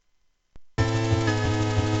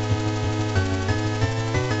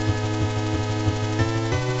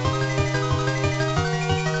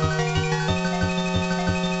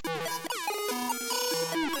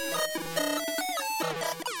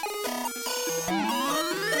Warrior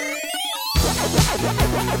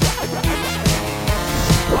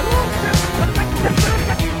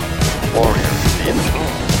Season.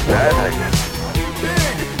 Bad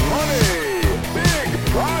Big money! Big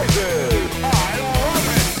prizes! I love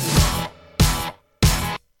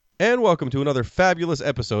it! And welcome to another fabulous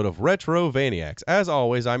episode of Retro Vaniacs. As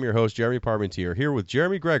always, I'm your host, Jeremy Parmentier, here with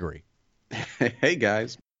Jeremy Gregory. Hey,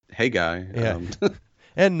 guys. Hey, guy. Yeah.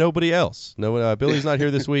 And nobody else. No, Billy's not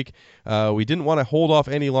here this week. We didn't want to hold off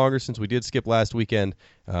any longer since we did skip last weekend.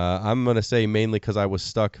 I'm going to say mainly because I was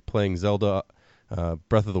stuck playing Zelda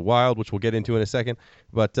Breath of the Wild, which we'll get into in a second.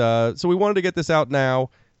 But so we wanted to get this out now.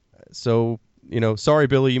 So, sorry,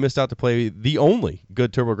 Billy, you missed out to play the only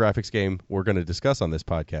good TurboGrafx game we're going to discuss on this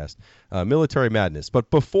podcast, Military Madness.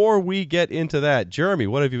 But before we get into that, Jeremy,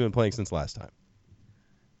 what have you been playing since last time?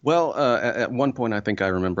 Well, at one point, I think I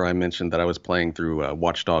remember I mentioned that I was playing through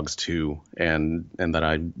Watch Dogs 2 and that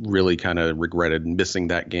I really kind of regretted missing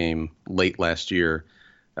that game late last year.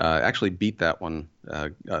 I actually beat that one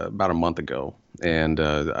about a month ago, and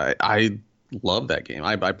I love that game.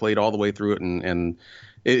 I played all the way through it, and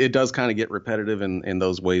it does kind of get repetitive in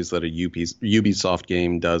those ways that a Ubisoft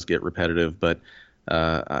game does get repetitive, but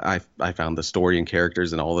I found the story and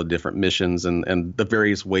characters and all the different missions and the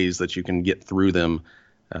various ways that you can get through them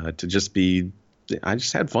to just be, I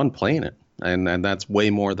just had fun playing it. And that's way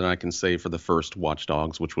more than I can say for the first Watch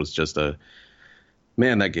Dogs, which was just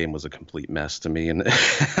man, that game was a complete mess to me. And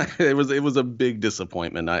it was a big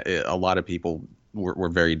disappointment. A lot of people were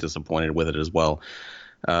very disappointed with it as well.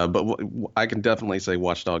 But I can definitely say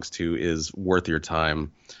Watch Dogs 2 is worth your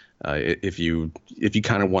time if you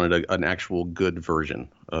kind of wanted an actual good version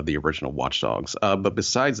of the original Watch Dogs. But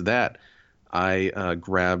besides that, I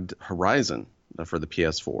grabbed Horizon for the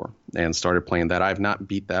PS4 and started playing that. I've not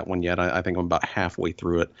beat that one yet. I think I'm about halfway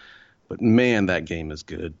through it. But man, that game is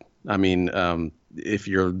good. I mean, if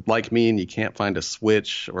you're like me and you can't find a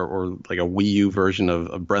Switch or like a Wii U version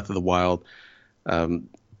of Breath of the Wild,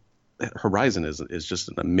 Horizon is just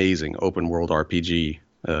an amazing open world RPG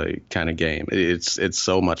kind of game. It's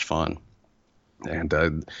so much fun.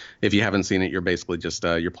 And if you haven't seen it, you're basically just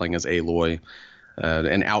you're playing as Aloy,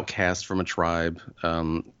 an outcast from a tribe.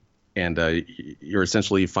 And you're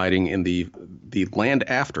essentially fighting in the land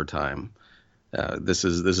after time. This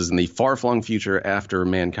is in the far-flung future after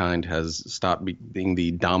mankind has stopped being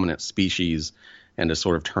the dominant species and has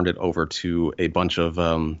sort of turned it over to a bunch of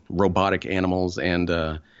robotic animals and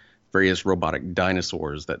various robotic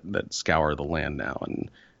dinosaurs that scour the land now. And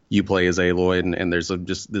you play as Aloy, and there's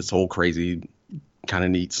just this whole crazy kind of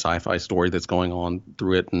neat sci-fi story that's going on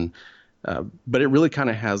through it. And but it really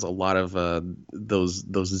kind of has a lot of those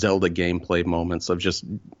Zelda gameplay moments of just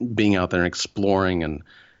being out there and exploring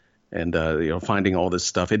and finding all this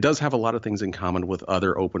stuff. It does have a lot of things in common with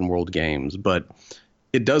other open world games, but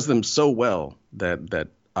it does them so well that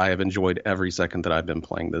I have enjoyed every second that I've been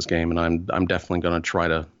playing this game, and I'm definitely going to try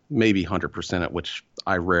to maybe 100% it, which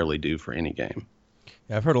I rarely do for any game.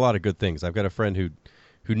 Yeah, I've heard a lot of good things. I've got a friend who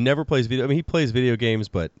never plays video. I mean, he plays video games,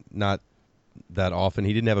 but not that often.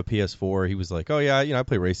 He didn't have a PS4. He was like, oh yeah, I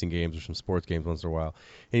play racing games or some sports games once in a while.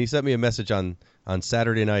 And he sent me a message on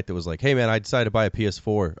Saturday night that was like, hey man, I decided to buy a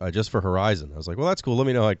PS4 just for Horizon. I was like, well, that's cool. Let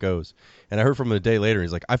me know how it goes. And I heard from him a day later.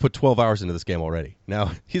 He's like, I put 12 hours into this game already.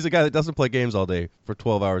 Now, he's a guy that doesn't play games all day for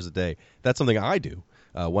 12 hours a day. That's something I do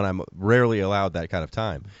when I'm rarely allowed that kind of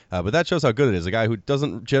time. But that shows how good it is. A guy who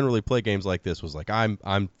doesn't generally play games like this was like,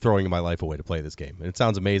 I'm throwing my life away to play this game. And it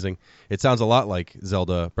sounds amazing. It sounds a lot like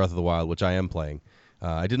Zelda Breath of the Wild, which I am playing.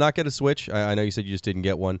 I did not get a Switch. I know you said you just didn't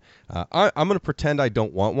get one. I'm going to pretend I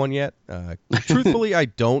don't want one yet. Truthfully, I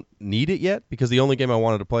don't need it yet because the only game I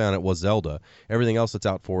wanted to play on it was Zelda. Everything else that's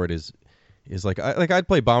out for it is like I'd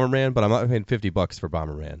play Bomberman, but I'm not paying $50 for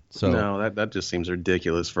Bomberman. So no, that just seems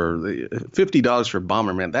ridiculous. For $50 for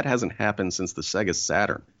Bomberman, that hasn't happened since the Sega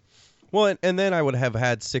Saturn. Well, and then I would have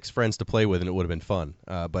had 6 friends to play with, and it would have been fun.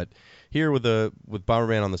 But here with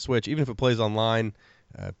Bomberman on the Switch, even if it plays online,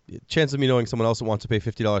 chance of me knowing someone else that wants to pay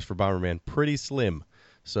 $50 for Bomberman pretty slim.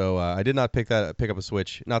 So I did not pick up a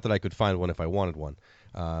Switch. Not that I could find one if I wanted one.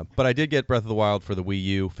 But I did get Breath of the Wild for the Wii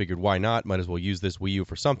U. Figured why not? Might as well use this Wii U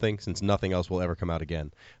for something since nothing else will ever come out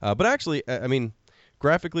again. But actually, I mean,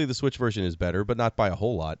 graphically the Switch version is better, but not by a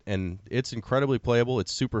whole lot. And it's incredibly playable.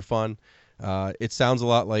 It's super fun. It sounds a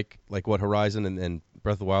lot like what Horizon and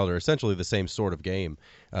Breath of the Wild are essentially the same sort of game.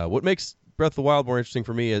 What makes Breath of the Wild more interesting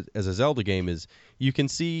for me as a Zelda game is you can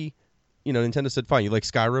see, Nintendo said, fine, you like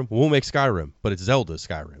Skyrim? We'll make Skyrim, but it's Zelda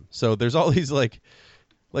Skyrim. So there's all these like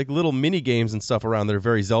little mini games and stuff around that are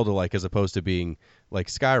very Zelda-like as opposed to being like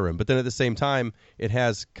Skyrim. But then at the same time, it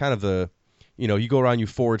has kind of the you go around, you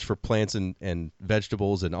forage for plants and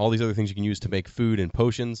vegetables and all these other things you can use to make food and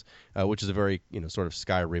potions, which is a very, sort of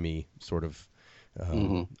Skyrim-y sort of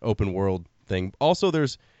open world thing. Also,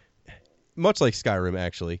 there's, much like Skyrim,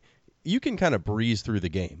 actually, you can kind of breeze through the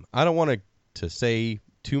game. I don't want to say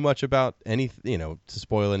too much about any, to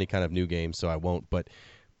spoil any kind of new game, so I won't. But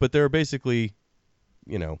there are basically,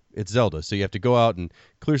 it's Zelda, so you have to go out and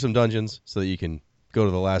clear some dungeons so that you can go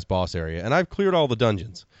to the last boss area. And I've cleared all the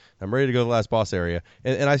dungeons. I'm ready to go to the last boss area,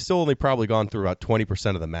 and I still only probably gone through about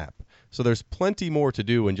 20% of the map. So there's plenty more to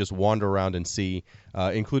do and just wander around and see,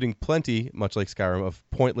 including plenty, much like Skyrim, of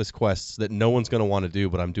pointless quests that no one's going to want to do,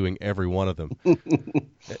 but I'm doing every one of them.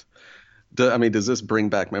 Does this bring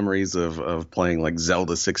back memories of playing like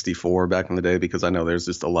Zelda 64 back in the day? Because I know there's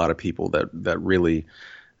just a lot of people that really,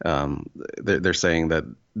 they're saying that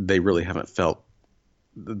they really haven't felt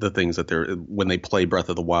the things that when they play Breath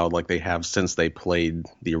of the Wild like they have since they played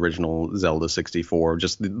the original Zelda 64.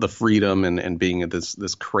 Just the freedom and being in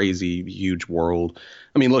this crazy huge world.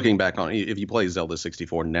 I mean, looking back on, if you play Zelda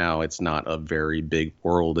 64 now, it's not a very big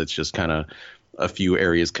world. It's just kind of a few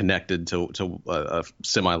areas connected to a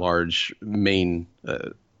semi-large main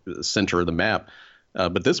center of the map.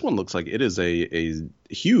 But this one looks like it is a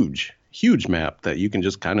huge map that you can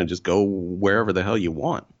just kind of just go wherever the hell you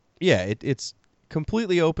want. Yeah, it's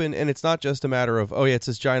completely open, and it's not just a matter of, it's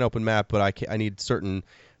this giant open map, but I need certain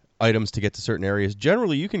items to get to certain areas.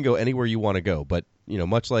 Generally, you can go anywhere you want to go, but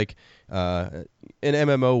much like an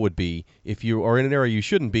MMO would be, if you are in an area you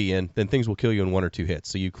shouldn't be in, then things will kill you in 1 or 2 hits.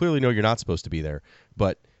 So you clearly know you're not supposed to be there.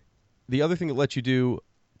 But the other thing that lets you do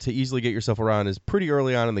to easily get yourself around is pretty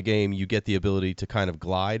early on in the game, you get the ability to kind of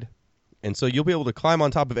glide. And so you'll be able to climb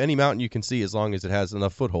on top of any mountain you can see as long as it has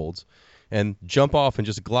enough footholds, and jump off and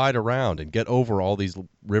just glide around and get over all these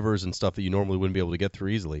rivers and stuff that you normally wouldn't be able to get through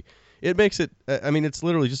easily. It makes it, it's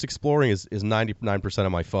literally just exploring is 99%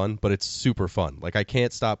 of my fun, but it's super fun. Like, I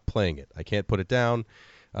can't stop playing it. I can't put it down.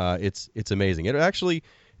 It's amazing. It actually,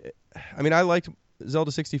 I liked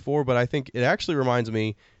Zelda 64, but I think it actually reminds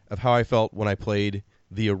me of how I felt when I played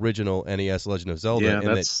the original NES Legend of Zelda. Yeah,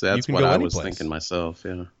 that's what I was thinking myself.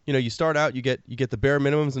 Yeah, you start out, you get the bare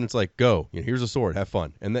minimums, and it's like, go. Here's a sword, have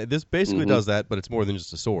fun. And this basically does that, but it's more than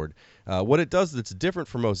just a sword. What it does that's different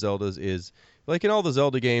from most Zeldas is, like in all the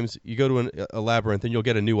Zelda games, you go to a labyrinth and you'll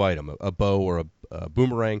get a new item, a bow or a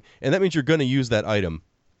boomerang, and that means you're going to use that item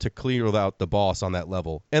to clear out the boss on that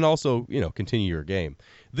level, and also continue your game.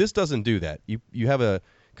 This doesn't do that. You have a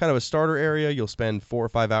kind of a starter area. You'll spend 4 or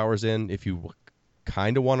 5 hours in if you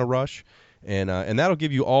kind of want to rush, and that'll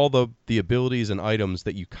give you all the abilities and items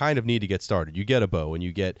that you kind of need to get started. You get a bow, and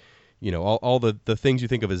you get all the things you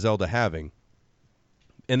think of as Zelda having,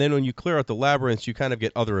 and then when you clear out the labyrinths, you kind of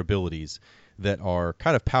get other abilities that are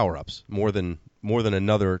kind of power-ups more than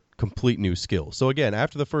another complete new skill. So again,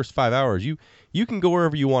 after the first 5 hours, you can go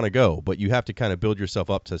wherever you want to go, but you have to kind of build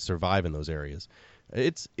yourself up to survive in those areas.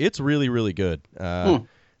 It's really, really good. I'm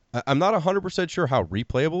not 100% sure how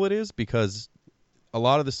replayable it is, because a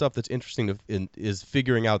lot of the stuff that's interesting is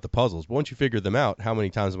figuring out the puzzles. But once you figure them out, how many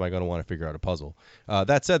times am I going to want to figure out a puzzle?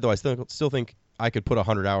 That said, though, I still think I could put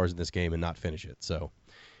 100 hours in this game and not finish it. So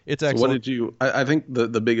it's excellent. What did you? I think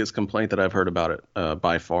the biggest complaint that I've heard about it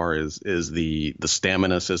by far is the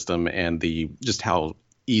stamina system and just how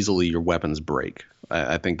easily your weapons break.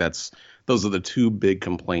 I think those are the two big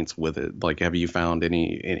complaints with it. Like, have you found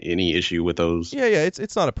any issue with those? Yeah.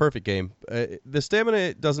 It's not a perfect game. The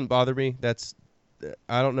stamina doesn't bother me.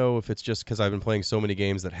 I don't know if it's just because I've been playing so many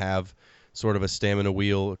games that have sort of a stamina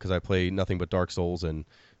wheel, because I play nothing but Dark Souls and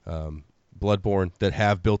Bloodborne that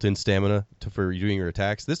have built-in stamina for doing your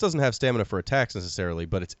attacks. This doesn't have stamina for attacks necessarily,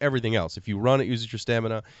 but it's everything else. If you run, it uses your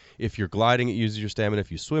stamina. If you're gliding, it uses your stamina.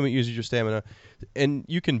 If you swim, it uses your stamina. And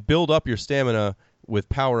you can build up your stamina with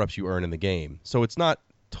power-ups you earn in the game. So it's not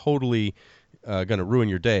totally going to ruin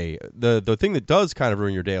your day. The thing that does kind of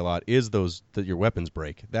ruin your day a lot is that your weapons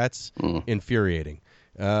break. That's infuriating.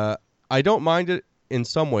 I don't mind it in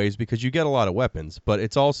some ways because you get a lot of weapons, but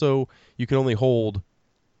it's also, you can only hold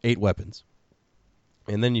 8 weapons.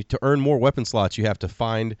 And then to earn more weapon slots, you have to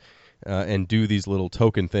find and do these little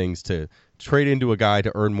token things to trade into a guy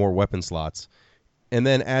to earn more weapon slots. And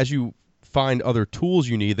then as you find other tools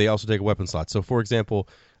you need, they also take a weapon slot. So, for example,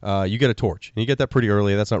 you get a torch, and you get that pretty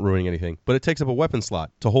early. That's not ruining anything, but it takes up a weapon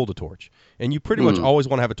slot to hold a torch, and you pretty much always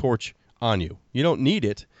want to have a torch on you. You don't need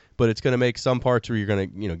it, but it's going to make some parts where you're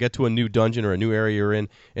going to get to a new dungeon or a new area you're in,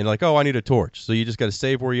 and like, oh, I need a torch. So you just got to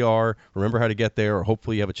save where you are, remember how to get there, or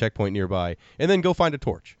hopefully you have a checkpoint nearby, and then go find a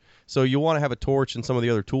torch. So you want to have a torch and some of the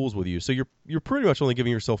other tools with you. So you're pretty much only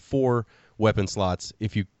giving yourself 4 weapon slots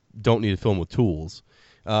if you don't need to fill them with tools.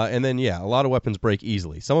 And then, yeah, a lot of weapons break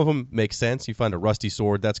easily. Some of them make sense. You find a rusty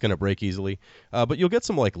sword, that's going to break easily. But you'll get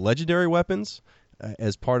some, like, legendary weapons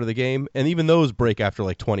as part of the game, and even those break after,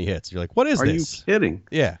 like, 20 hits. You're like, what is this? Are you kidding?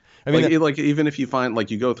 Yeah. I mean, like even if you find,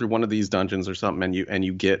 like, you go through one of these dungeons or something and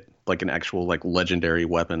you get, like, an actual, like, legendary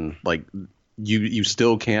weapon, like, you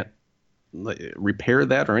still can't repair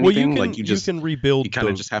that or anything. Well, you can rebuild. You kind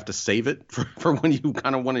of just have to save it for when you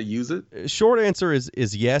kind of want to use it. Short answer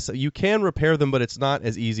is yes. You can repair them, but it's not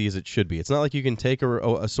as easy as it should be. It's not like you can take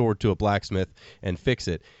a sword to a blacksmith and fix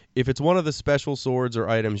it. If it's one of the special swords or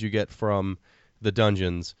items you get from the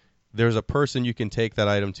dungeons, there's a person you can take that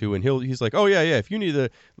item to, and he's like, oh yeah, if you need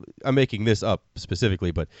I'm making this up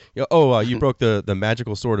specifically, but you broke the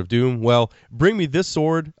magical sword of doom. Well, bring me this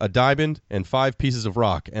sword, a diamond, and 5 pieces of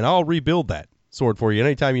rock, and I'll rebuild that sword for you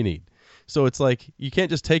anytime you need. So it's like you can't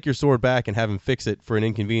just take your sword back and have him fix it for an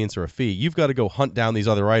inconvenience or a fee. You've got to go hunt down these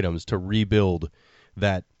other items to rebuild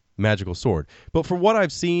that magical sword. But for what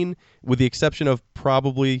I've seen, with the exception of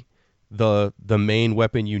probably the main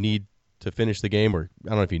weapon you need to finish the game, or I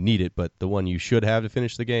don't know if you need it, but the one you should have to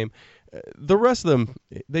finish the game, the rest of them,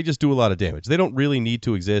 they just do a lot of damage. They don't really need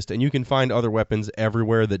to exist, and you can find other weapons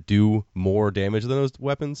everywhere that do more damage than those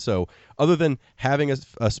weapons. So other than having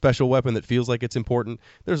a special weapon that feels like it's important,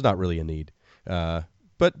 there's not really a need.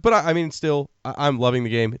 But I mean, still, I'm loving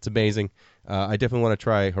the game. It's amazing. I definitely want to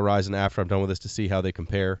try Horizon after I'm done with this to see how they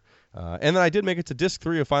compare. And then I did make it to Disc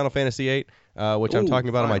 3 of Final Fantasy VIII, which I'm talking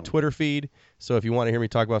about on my Twitter feed. So if you want to hear me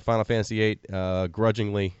talk about Final Fantasy VIII,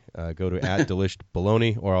 grudgingly, go to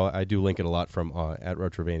 @DelishBaloney, or I do link it a lot from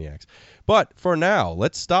 @RetroVaniacs. But for now,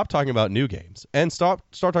 let's stop talking about new games and start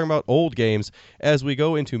talking about old games as we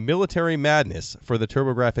go into Military Madness for the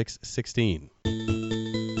TurboGrafx 16.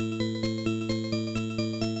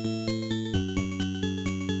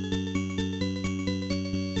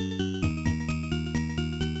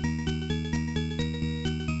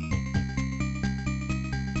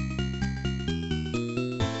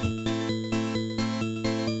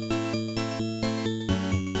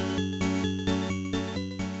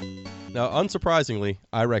 Now, unsurprisingly,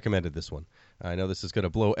 I recommended this one. I know this is going to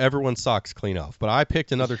blow everyone's socks clean off, but I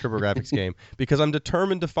picked another TurboGrafx game because I'm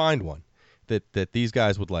determined to find one that these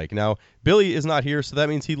guys would like. Now, Billy is not here, so that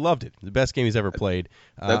means he loved it. The best game he's ever played.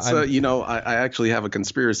 That's I actually have a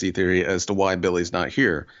conspiracy theory as to why Billy's not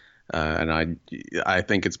here. And I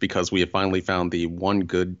think it's because we have finally found the one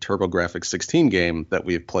good TurboGrafx 16 game that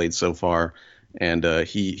we have played so far, and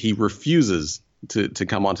he refuses to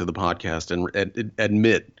come onto the podcast and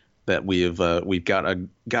admit that we've got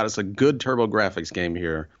us a good TurboGrafx game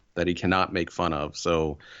here that he cannot make fun of.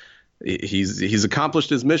 So he's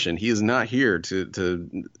accomplished his mission. He is not here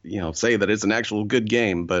to say that it's an actual good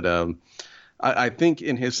game. But I think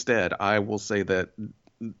in his stead, I will say that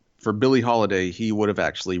for Billie Holiday, he would have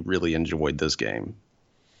actually really enjoyed this game.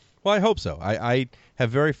 Well, I hope so. I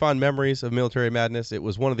have very fond memories of Military Madness. It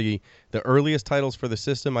was one of the earliest titles for the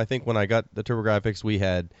system. I think when I got the TurboGrafx, we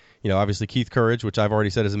had, obviously Keith Courage, which I've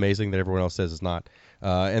already said is amazing, that everyone else says is not.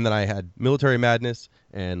 And then I had Military Madness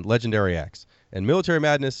and Legendary Axe. And Military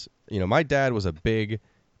Madness, my dad was a big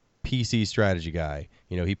PC strategy guy.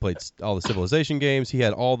 He played all the Civilization games. He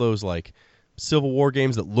had all those, like, Civil War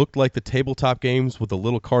games that looked like the tabletop games with the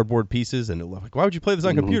little cardboard pieces. And like, why would you play this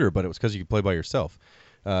on computer? But it was because you could play by yourself.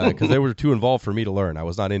 Because they were too involved for me to learn. I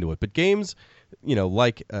was not into it. But games,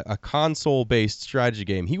 like a console-based strategy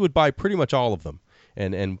game, he would buy pretty much all of them,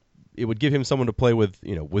 and it would give him someone to play with,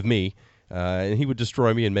 with me, and he would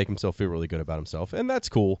destroy me and make himself feel really good about himself, and that's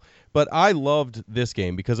cool. But I loved this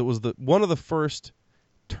game because it was one of the first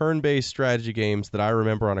turn-based strategy games that I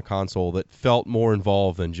remember on a console that felt more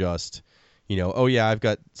involved than just, oh yeah, I've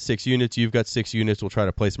got 6 units, you've got 6 units, we'll try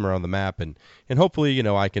to place them around the map, and hopefully,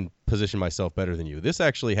 I can position myself better than you. This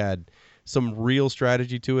actually had some real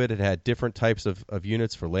strategy to it. It had different types of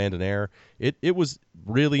units for land and air. It was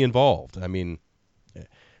really involved. I mean,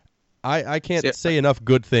 I can't say enough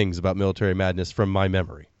good things about Military Madness from my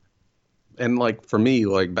memory. And like for me,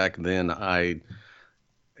 like back then, I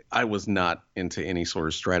was not into any sort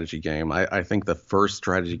of strategy game. I think the first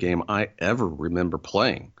strategy game I ever remember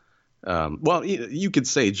playing, well, you could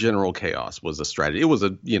say General Chaos was a strategy. It was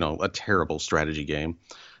a terrible strategy game,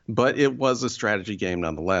 but it was a strategy game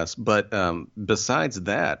nonetheless. But besides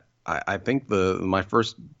that, I think my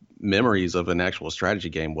first memories of an actual strategy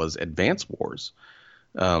game was Advance Wars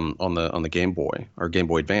on the Game Boy or Game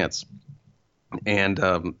Boy Advance, and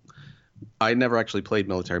I never actually played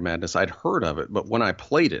Military Madness. I'd heard of it, but when I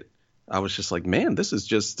played it, I was just like, man, this is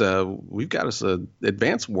just we've got us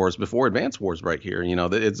Advance Wars before Advance Wars right here.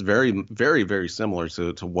 It's very, very, very similar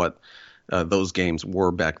to what those games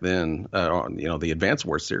were back then, the Advance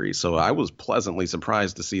Wars series. So I was pleasantly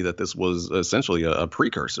surprised to see that this was essentially a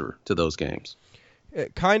precursor to those games.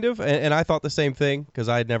 Kind of, and I thought the same thing because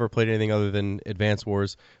I had never played anything other than Advance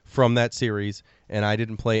Wars from that series, and I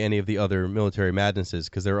didn't play any of the other Military Madnesses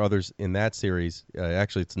because there are others in that series.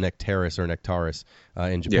 Actually, it's Nectaris or Nectaris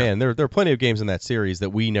in Japan. Yeah. There are plenty of games in that series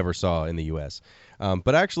that we never saw in the U.S.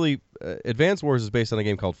 But actually, Advance Wars is based on a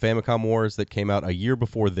game called Famicom Wars that came out a year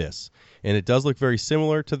before this, and it does look very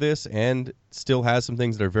similar to this and still has some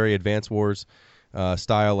things that are very Advance Wars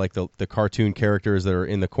style, like the cartoon characters that are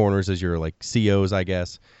in the corners as your like COs, I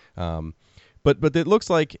guess. But it looks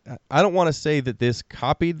like, I don't want to say that this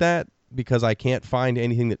copied that because I can't find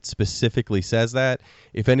anything that specifically says that.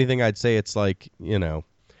 If anything, I'd say it's like,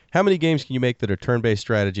 how many games can you make that are turn-based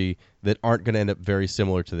strategy that aren't going to end up very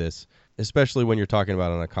similar to this, especially when you're talking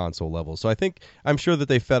about on a console level? So I'm sure that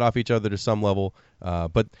they fed off each other to some level,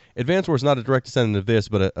 but Advance Wars is not a direct descendant of this,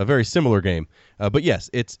 but a very similar game. But yes,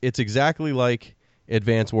 it's exactly like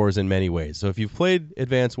Advance Wars in many ways. So if you've played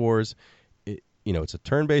Advance Wars, it's a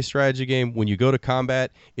turn-based strategy game. When you go to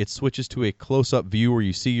combat, it switches to a close-up view where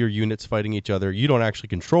you see your units fighting each other. You don't actually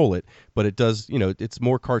control it, but it does, it's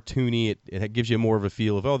more cartoony. It gives you more of a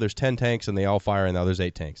feel of, there's 10 tanks and they all fire and now there's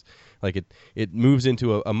 8 tanks. Like it moves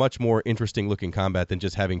into a much more interesting-looking combat than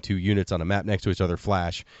just having 2 units on a map next to each other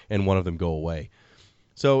flash and one of them go away.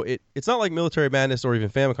 So it's not like Military Madness or even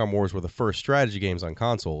Famicom Wars were the first strategy games on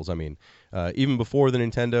consoles. I mean, even before the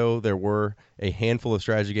Nintendo, there were a handful of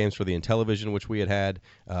strategy games for the Intellivision, which we had.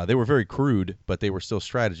 They were very crude, but they were still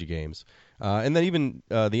strategy games. And then even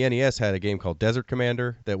the NES had a game called Desert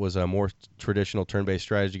Commander that was a more traditional turn-based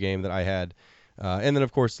strategy game that I had. And then,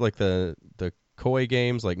 of course, like the Koei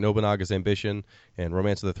games like Nobunaga's Ambition and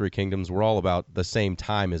Romance of the Three Kingdoms were all about the same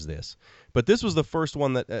time as this. But this was the first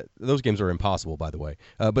one that those games are impossible, by the way.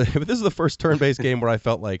 But this is the first turn-based game where I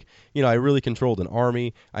felt like, I really controlled an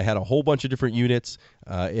army. I had a whole bunch of different units.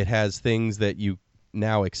 It has things that you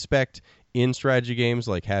now expect in strategy games,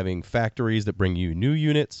 like having factories that bring you new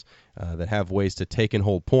units, that have ways to take and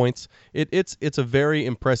hold points. It's a very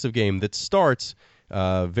impressive game that starts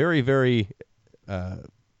very, very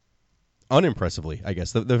unimpressively, I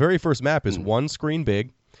guess. The very first map is one screen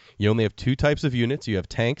big. You only have 2 types of units. You have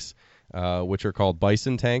tanks, which are called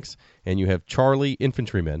Bison tanks, and you have Charlie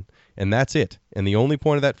infantrymen, and that's it. And the only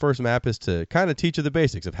point of that first map is to kind of teach you the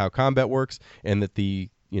basics of how combat works, and that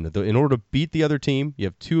in order to beat the other team, you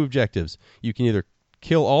have 2 objectives. You can either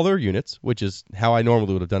kill all their units, which is how I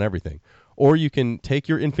normally would have done everything, or you can take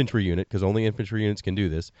your infantry unit, because only infantry units can do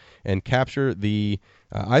this, and capture the,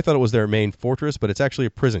 I thought it was their main fortress, but it's actually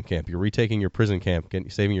a prison camp. You're retaking your prison camp,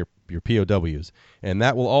 saving your POWs, and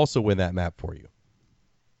that will also win that map for you.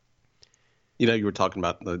 You were talking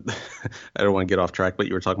about I don't want to get off track, but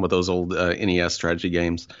you were talking about those old NES strategy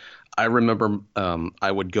games. I remember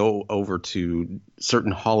I would go over to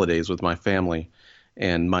certain holidays with my family,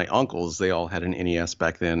 and my uncles, they all had an NES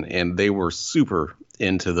back then, and they were super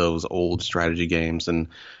into those old strategy games, and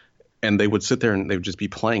they would sit there and they would just be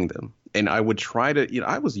playing them. And I would try to,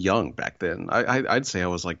 I was young back then. I'd say I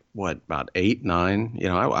was like, about 8, 9?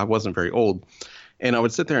 I wasn't very old. And I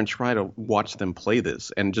would sit there and try to watch them play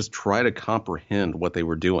this and just try to comprehend what they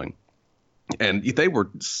were doing. And they were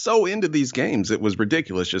so into these games, it was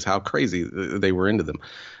ridiculous just how crazy they were into them.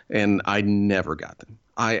 And I never got them.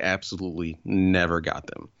 I absolutely never got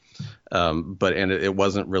them. But it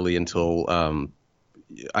wasn't really until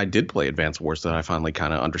I did play Advance Wars that I finally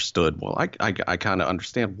kind of understood. Well, I kind of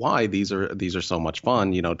understand why these are so much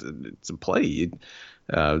fun, to play.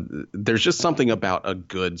 There's just something about a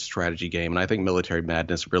good strategy game, and I think Military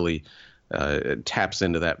Madness really taps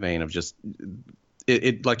into that vein of just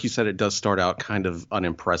it. Like you said, it does start out kind of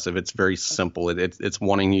unimpressive. It's very simple. It's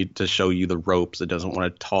wanting you to show you the ropes. It doesn't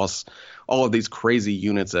want to toss all of these crazy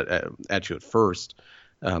units at you at first.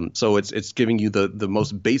 So it's giving you the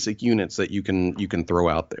most basic units that you can throw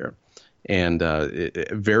out there. And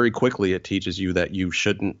very quickly, it teaches you that you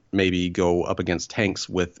shouldn't maybe go up against tanks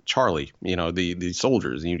with Charlie, the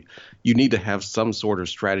soldiers. You need to have some sort of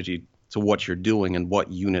strategy to what you're doing and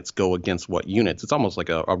what units go against what units. It's almost like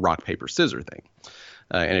a rock, paper, scissors thing.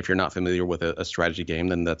 And if you're not familiar with a strategy game,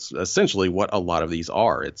 then that's essentially what a lot of these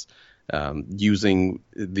are. It's using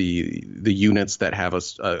the units that have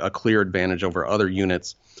a clear advantage over other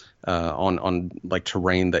units on like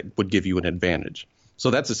terrain that would give you an advantage. So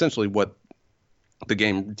that's essentially what the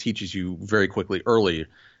game teaches you very quickly early,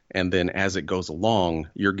 and then as it goes along,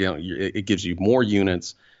 it gives you more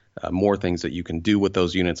units, more things that you can do with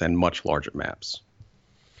those units, and much larger maps.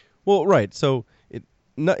 Well, right. So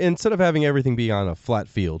no, instead of having everything be on a flat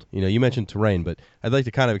field, you mentioned terrain, but I'd like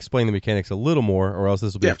to kind of explain the mechanics a little more, or else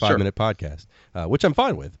this will be a 5-minute podcast, which I'm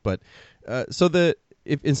fine with. But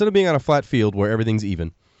if instead of being on a flat field where everything's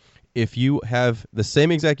even, if you have the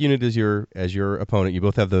same exact unit as your opponent, you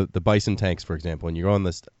both have the bison tanks, for example, and you're on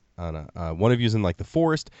this one of you's in like the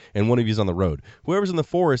forest and one of you's on the road. Whoever's in the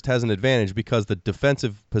forest has an advantage because the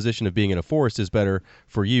defensive position of being in a forest is better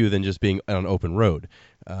for you than just being on an open road.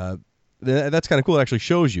 That's kind of cool. It actually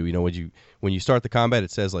shows you, when you start the combat,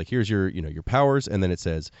 it says like here's your powers, and then it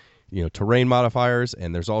says terrain modifiers,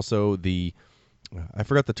 and there's also I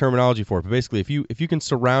forgot the terminology for it, but basically if you can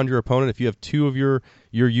surround your opponent, if you have two of your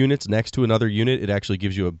units next to another unit, it actually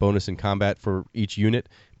gives you a bonus in combat for each unit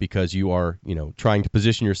because you are trying to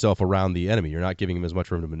position yourself around the enemy. You're not giving them as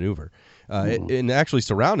much room to maneuver. And actually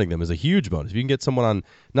surrounding them is a huge bonus. If you can get someone on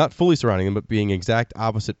not fully surrounding them, but being exact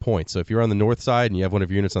opposite points. So if you're on the north side and you have one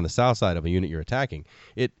of your units on the south side of a unit you're attacking,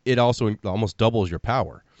 it also almost doubles your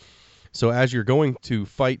power. So as you're going to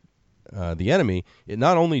fight the enemy,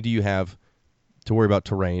 not only do you have to worry about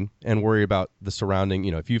terrain and worry about the surrounding,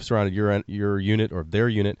 if you've surrounded your unit or their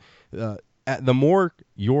unit, the more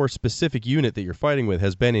your specific unit that you're fighting with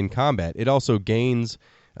has been in combat, it also gains,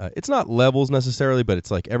 it's not levels necessarily, but it's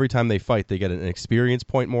like every time they fight, they get an experience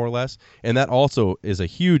point more or less, and that also is a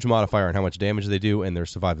huge modifier on how much damage they do and their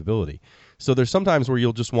survivability. So there's sometimes where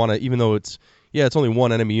you'll just want to, even though it's only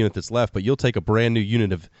one enemy unit that's left, but you'll take a brand new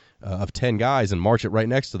unit of 10 guys and march it right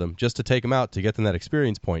next to them just to take them out to get them that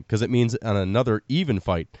experience point, because it means on another even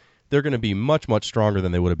fight, they're going to be much, much stronger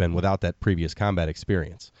than they would have been without that previous combat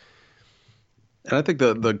experience. And I think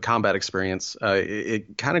the combat experience,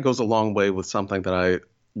 it kind of goes a long way with something that I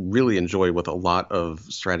really enjoy with a lot of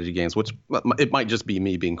strategy games, which it might just be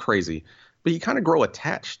me being crazy, but you kind of grow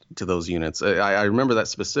attached to those units. I remember that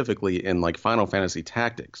specifically in like Final Fantasy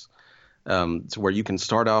Tactics. To where you can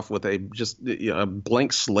start off with a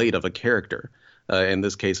blank slate of a character, in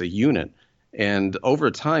this case a unit, and over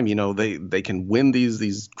time they can win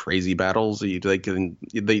these crazy battles. They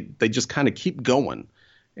just kind of keep going,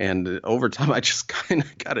 and over time I just kind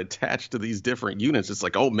of got attached to these different units. It's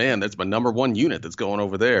like, oh man, that's my number one unit that's going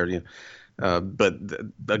over there. But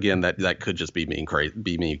again, that could just be me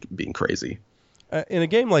being crazy. In a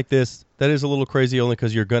game like this, that is a little crazy only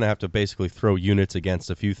because you're going to have to basically throw units against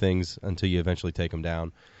a few things until you eventually take them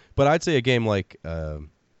down. But I'd say a game like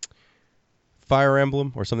Fire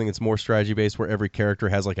Emblem or something that's more strategy-based where every character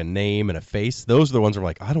has like a name and a face, those are the ones where I'm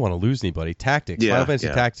like, I don't want to lose anybody. Tactics. Final Fantasy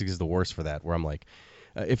Tactics is the worst for that, where I'm like,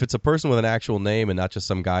 if it's a person with an actual name and not just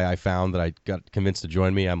some guy I found that I got convinced to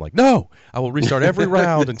join me, I'm like, no, I will restart every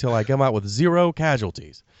round until I come out with 0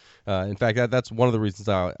 casualties. In fact, that's one of the reasons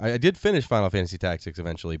I did finish Final Fantasy Tactics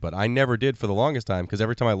eventually, but I never did for the longest time because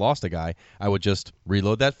every time I lost a guy, I would just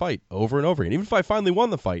reload that fight over and over again. Even if I finally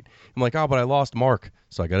won the fight, I'm like, oh, but I lost Mark,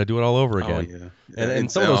 so I got to do it all over again. Oh, yeah.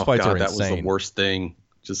 And some of those fights are insane. That was the worst thing.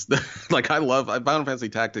 Just like Final Fantasy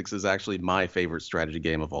Tactics is actually my favorite strategy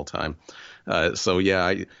game of all time. So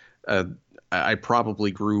yeah, I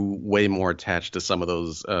probably grew way more attached to some of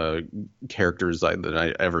those characters than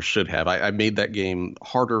I ever should have. I made that game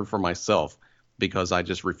harder for myself because I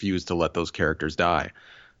just refused to let those characters die.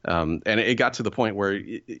 And it got to the point where,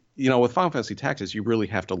 with Final Fantasy Tactics, you really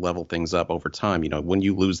have to level things up over time. When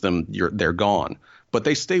you lose them, they're gone. But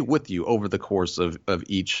they stay with you over the course of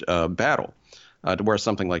each battle. To where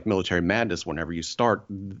something like Military Madness, whenever you start,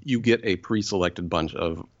 you get a pre-selected bunch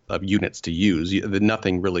of units to use.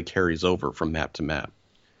 Nothing really carries over from map to map.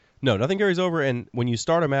 No, nothing carries over, and when you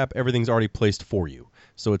start a map, everything's already placed for you.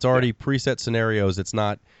 So it's already preset scenarios. It's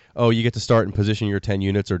not, you get to start and position your 10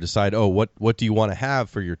 units or decide, what do you want to have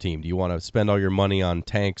for your team? Do you want to spend all your money on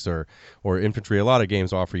tanks or infantry? A lot of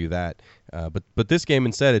games offer you that. But this game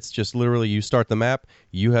instead, it's just literally you start the map,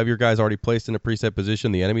 you have your guys already placed in a preset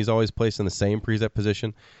position, the enemy's always placed in the same preset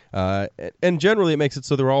position, and generally it makes it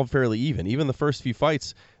so they're all fairly even. Even the first few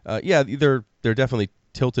fights, they're definitely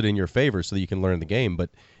tilted in your favor so that you can learn the game,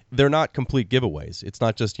 but they're not complete giveaways. It's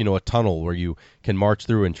not just a tunnel where you can march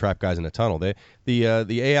through and trap guys in a tunnel. The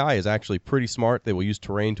AI is actually pretty smart. They will use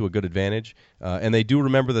terrain to a good advantage, and they do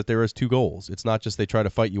remember that there is 2 goals. It's not just they try to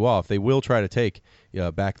fight you off. They will try to take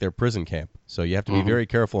back their prison camp. So you have to be very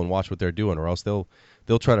careful and watch what they're doing, or else they'll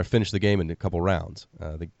try to finish the game in a couple rounds.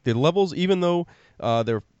 The levels, even though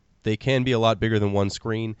they can be a lot bigger than one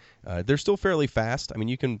screen, they're still fairly fast. I mean,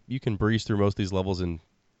 you can breeze through most of these levels in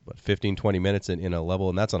 15, 20 minutes in a level,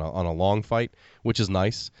 and that's on a long fight, which is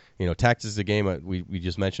nice. Tactics is a game we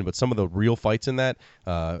just mentioned, but some of the real fights in that,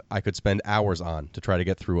 I could spend hours on to try to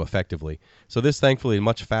get through effectively. So this, thankfully,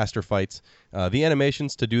 much faster fights. The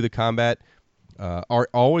animations to do the combat, are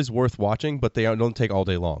always worth watching, but they don't take all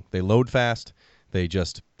day long. They load fast. They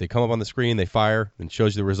come up on the screen, they fire, and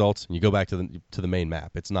shows you the results, and you go back to the main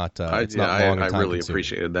map. It's not it's not long and I really time-consuming.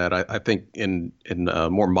 appreciated that. I think in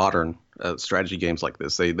more modern strategy games like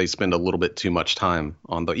this, they spend a little bit too much time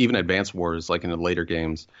on even Advance Wars, like in the later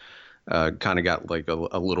games, kind of got like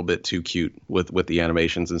a little bit too cute with the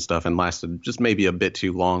animations and stuff, and lasted just maybe a bit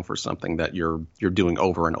too long for something that you're doing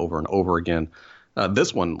over and over and over again.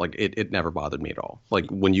 This one, like it never bothered me at all. Like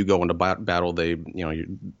when you go into battle, they,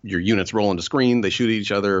 your units roll into screen, they shoot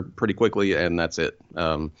each other pretty quickly, and that's it.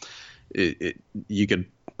 You could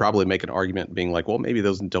probably make an argument being like, well, maybe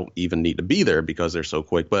those don't even need to be there because they're so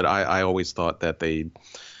quick. But I always thought that they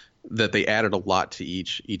added a lot to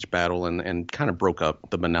each battle and kind of broke up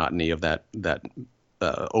the monotony of that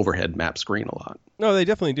overhead map screen a lot. No, they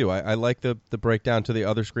definitely do. I like the breakdown to the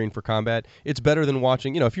other screen for combat. It's better than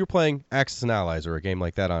watching, if you're playing Axis and Allies or a game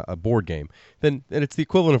like that, a board game, then it's the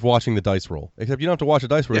equivalent of watching the dice roll. Except you don't have to watch a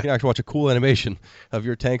dice roll. You can actually watch a cool animation of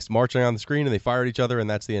your tanks marching on the screen and they fire at each other, and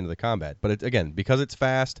that's the end of the combat. But again, because it's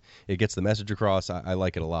fast, it gets the message across. I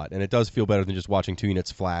like it a lot. And it does feel better than just watching 2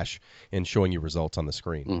 units flash and showing you results on the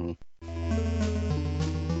screen. Mm-hmm.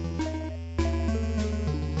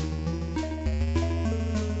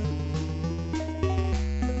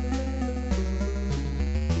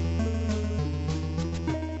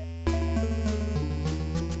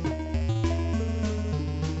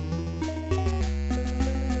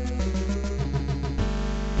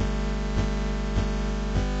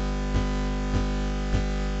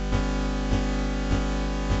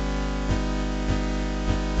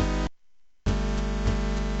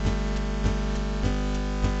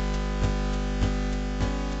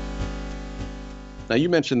 Now, you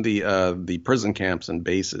mentioned the prison camps and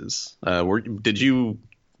bases. Did you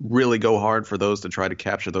really go hard for those to try to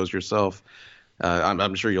capture those yourself?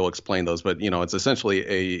 I'm sure you'll explain those, but it's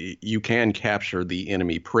essentially you can capture the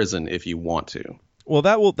enemy prison if you want to.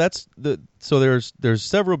 Well, so there's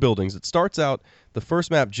several buildings. It starts out, the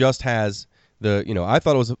first map just has I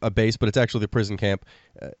thought it was a base, but it's actually the prison camp.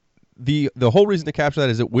 The whole reason to capture that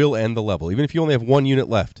is it will end the level, even if you only have 1 unit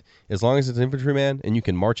left. As long as it's an infantryman and you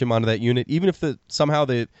can march him onto that unit, even if somehow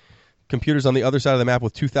the computer's on the other side of the map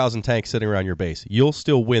with 2,000 tanks sitting around your base, you'll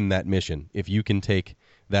still win that mission if you can take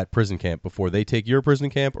that prison camp before they take your prison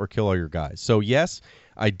camp or kill all your guys. So yes,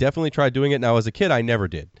 I definitely tried doing it. Now, as a kid, I never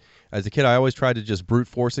did. As a kid, I always tried to just brute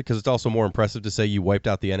force it because it's also more impressive to say you wiped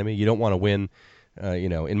out the enemy. You don't want to win.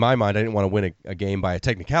 In my mind, I didn't want to win a game by a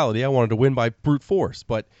technicality. I wanted to win by brute force.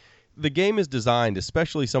 But the game is designed,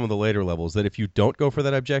 especially some of the later levels, that if you don't go for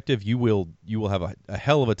that objective, you will have a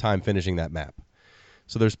hell of a time finishing that map.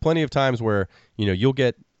 So there's plenty of times where you'll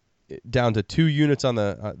get down to 2 units on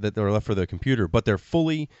that are left for the computer, but they're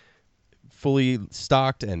fully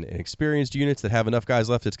stocked and experienced units that have enough guys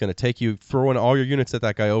left. It's going to take you throwing all your units at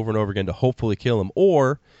that guy over and over again to hopefully kill him,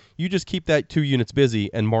 or you just keep that 2 units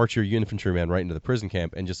busy and march your infantryman right into the prison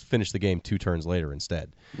camp and just finish the game 2 turns later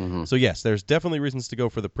instead. Mm-hmm. So yes, there's definitely reasons to go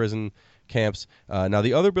for the prison camps. Now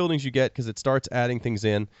the other buildings you get, because it starts adding things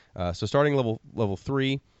in. So starting level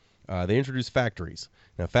 3, they introduce factories.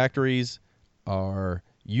 Now factories are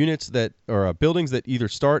units that are buildings that either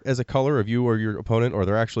start as a color of you or your opponent, or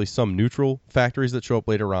they're actually some neutral factories that show up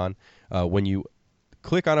later on. When you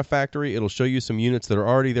click on a factory, it'll show you some units that are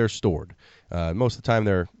already there stored. Most of the time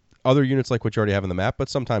they're other units like what you already have in the map, but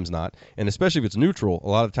sometimes not. And especially if it's neutral, a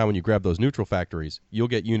lot of the time when you grab those neutral factories, you'll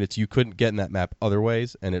get units you couldn't get in that map other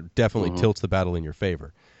ways, and it definitely tilts the battle in your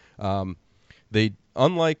favor.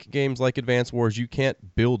 Unlike games like Advance Wars, you can't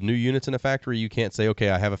build new units in a factory. You can't say, okay,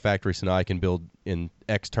 I have a factory, so now I can build in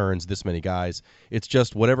X turns this many guys. It's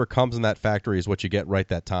just whatever comes in that factory is what you get right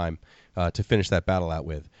that time to finish that battle out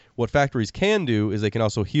with. What factories can do is they can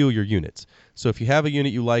also heal your units. So if you have a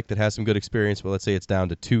unit you like that has some good experience, but let's say it's down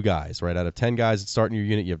to 2 guys, right? Out of 10 guys that start in your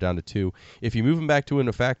unit, you have down to 2. If you move them back to in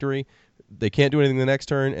a factory, they can't do anything the next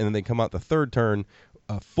turn, and then they come out the third turn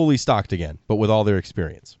fully stocked again, but with all their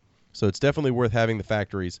experience. So it's definitely worth having the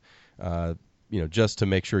factories, just to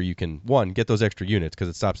make sure you can, 1, get those extra units, because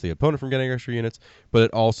it stops the opponent from getting extra units, but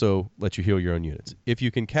it also lets you heal your own units. If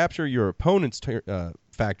you can capture your opponent's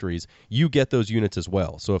factories, you get those units as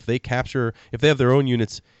well. So if they have their own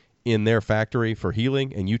units in their factory for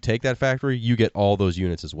healing, and you take that factory, you get all those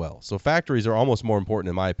units as well. So factories are almost more important,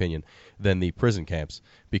 in my opinion, than the prison camps,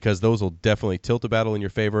 because those will definitely tilt the battle in your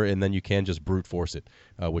favor, and then you can just brute force it,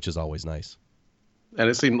 which is always nice. And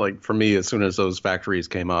it seemed like for me, as soon as those factories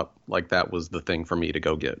came up, like that was the thing for me to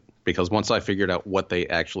go get. Because once I figured out what they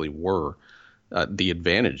actually were, the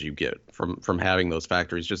advantage you get from having those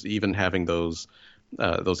factories, just even having those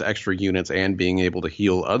those extra units and being able to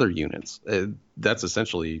heal other units, that's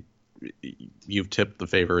essentially you've tipped the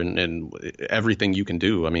favor in everything you can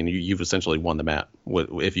do. I mean, you've essentially won the map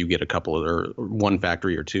if you get a couple or one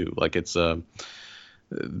factory or two. Like it's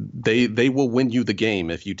they will win you the game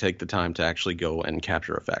if you take the time to actually go and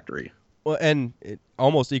capture a factory. Well, and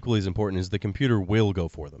almost equally as important is the computer will go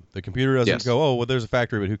for them. The computer doesn't go, oh, well, there's a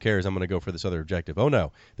factory, but who cares? I'm going to go for this other objective. Oh,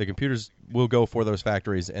 no. The computers will go for those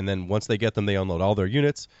factories, and then once they get them, they unload all their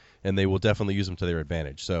units, and they will definitely use them to their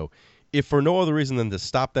advantage. So if for no other reason than to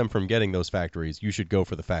stop them from getting those factories, you should go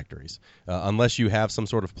for the factories. Unless you have some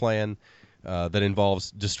sort of plan that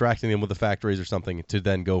involves distracting them with the factories or something to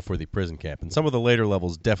then go for the prison camp. And some of the later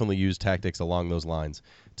levels definitely use tactics along those lines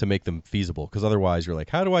to make them feasible, because otherwise you're like,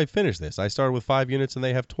 how do I finish this? I started with 5 units and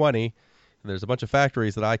they have 20, and there's a bunch of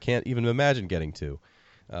factories that I can't even imagine getting to.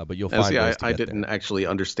 But you'll find ways to I get didn't there. actually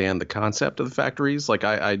understand the concept of the factories. Like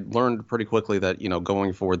I learned pretty quickly that,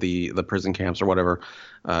 going for the prison camps or whatever,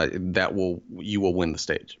 you will win the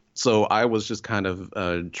stage. So I was just kind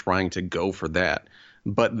of trying to go for that.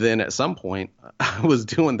 But then at some point I was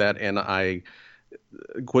doing that and I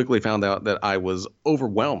quickly found out that I was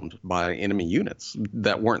overwhelmed by enemy units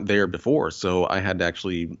that weren't there before. So I had to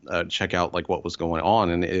actually check out like what was going on.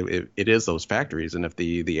 And it is those factories. And if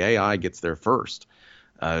the AI gets there first,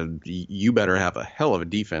 you better have a hell of a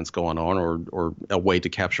defense going on or a way to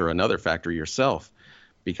capture another factory yourself,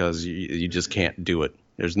 because you just can't do it.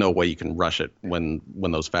 There's no way you can rush it when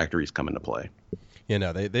those factories come into play. Yeah,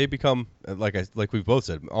 no, they become, like we've both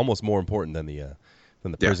said, almost more important than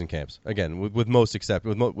the prison camps. Again, with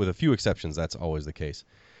a few exceptions, that's always the case.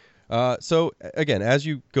 So again, as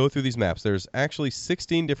you go through these maps, there's actually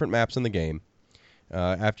 16 different maps in the game.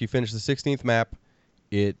 After you finish the 16th map,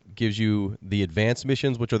 it gives you the advanced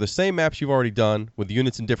missions, which are the same maps you've already done with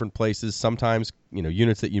units in different places. Sometimes,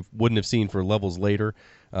 units that you wouldn't have seen for levels later.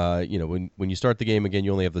 When you start the game again,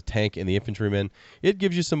 you only have the tank and the infantrymen. It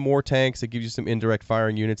gives you some more tanks. It gives you some indirect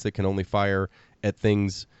firing units that can only fire at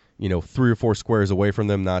things, 3 or 4 squares away from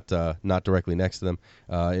them, not directly next to them.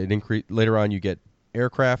 Later on, you get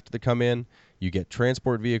aircraft that come in. You get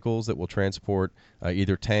transport vehicles that will transport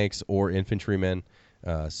either tanks or infantrymen.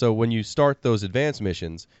 So when you start those advanced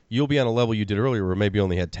missions, you'll be on a level you did earlier where maybe you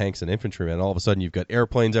only had tanks and infantrymen. All of a sudden, you've got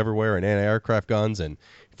airplanes everywhere and anti-aircraft guns and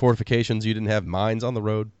fortifications. You didn't have mines on the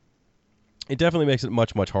road. It definitely makes it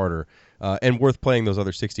much, much harder and worth playing those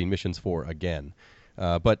other 16 missions for again.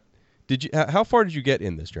 But how far did you get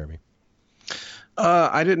in this, Jeremy?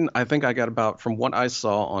 I didn't. I think I got about, from what I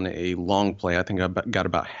saw on a long play, I think I got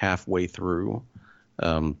about halfway through.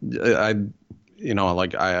 I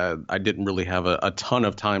didn't really have a ton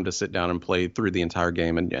of time to sit down and play through the entire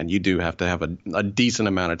game, and you do have to have a decent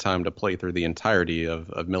amount of time to play through the entirety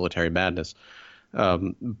of Military Madness.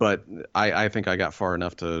 But I think I got far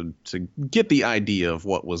enough to get the idea of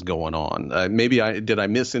what was going on. Did I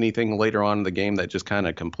miss anything later on in the game that just kind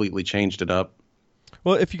of completely changed it up?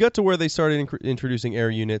 Well, if you got to where they started introducing air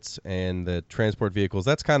units and the transport vehicles,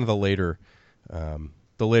 that's kind of the later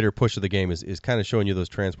push of the game is kind of showing you those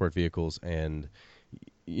transport vehicles. And,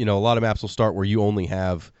 a lot of maps will start where you only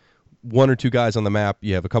have 1 or 2 guys on the map.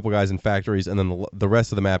 You have a couple guys in factories, and then the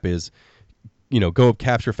rest of the map is, go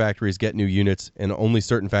capture factories, get new units, and only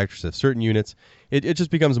certain factories have certain units. It just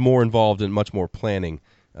becomes more involved and much more planning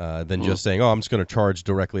than just saying, I'm just going to charge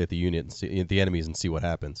directly at the unit and see the enemies and see what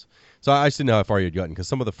happens. So I just didn't know how far you'd gotten, because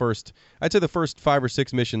some of the first 5 or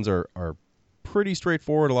 6 missions are pretty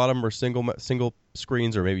straightforward. A lot of them are single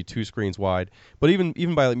screens or maybe 2 screens wide. But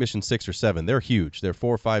even by like mission 6 or 7, they're huge. They're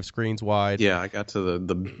 4 or 5 screens wide. Yeah, I got to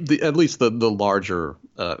the at least the larger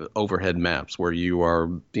overhead maps where you are,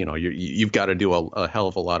 you've got to do a hell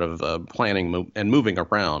of a lot of planning and moving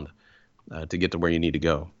around to get to where you need to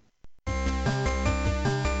go.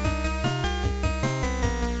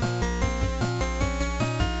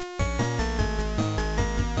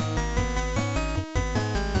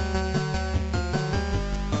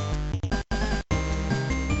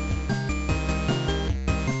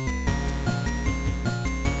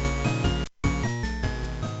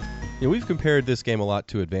 We've compared this game a lot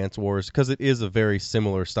to Advance Wars because it is a very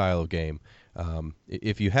similar style of game.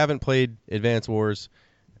 If you haven't played Advance Wars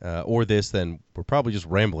or this, then we're probably just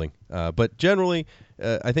rambling. But generally,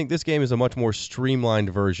 I think this game is a much more streamlined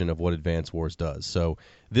version of what Advance Wars does. So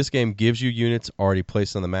this game gives you units already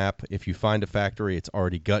placed on the map. If you find a factory, it's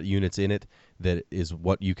already got units in it that is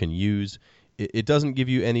what you can use. It doesn't give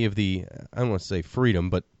you any of the, I don't want to say freedom,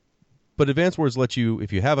 but Advance Wars lets you,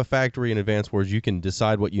 if you have a factory in Advance Wars, you can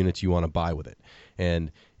decide what units you want to buy with it.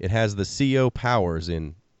 And it has the CO powers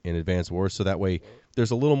in Advance Wars, so that way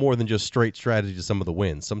there's a little more than just straight strategy to some of the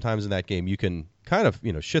wins. Sometimes in that game you can kind of,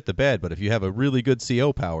 shit the bed, but if you have a really good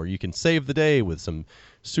CO power, you can save the day with some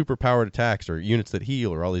super powered attacks or units that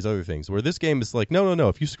heal or all these other things. Where this game is like, no,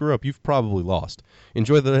 if you screw up, you've probably lost.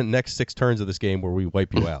 Enjoy the next 6 turns of this game where we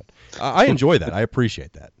wipe you out. I enjoy that. I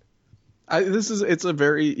appreciate that. This is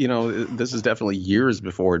definitely years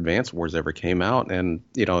before Advance Wars ever came out, and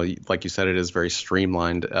like you said, it is very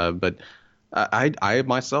streamlined. But I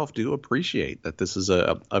myself do appreciate that this is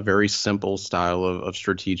a very simple style of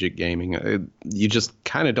strategic gaming. You just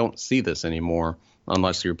kind of don't see this anymore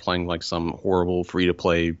unless you're playing like some horrible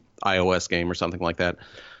free-to-play iOS game or something like that.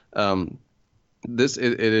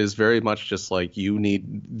 It is very much just like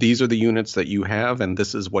these are the units that you have, and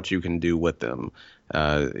this is what you can do with them.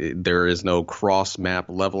 There is no cross map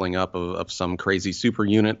leveling up of some crazy super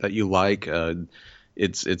unit that you like.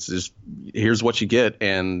 It's just, here's what you get,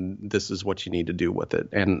 and this is what you need to do with it.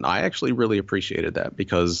 And I actually really appreciated that,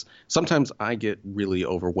 because sometimes I get really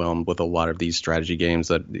overwhelmed with a lot of these strategy games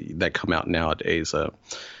that come out nowadays.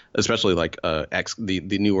 Especially like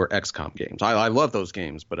the newer XCOM games. I love those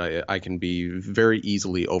games, but I can be very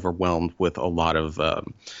easily overwhelmed with a lot of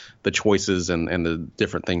the choices and the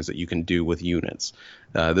different things that you can do with units.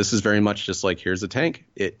 This is very much just like, here's a tank.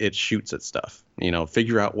 It shoots at stuff.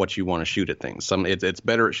 Figure out what you want to shoot at things. It's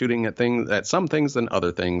better at shooting at some things than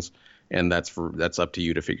other things, and that's up to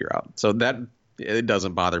you to figure out. So that it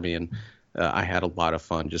doesn't bother me, and I had a lot of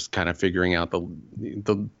fun just kind of figuring out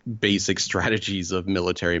the basic strategies of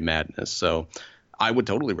Military Madness. So I would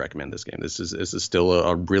totally recommend this game. This is still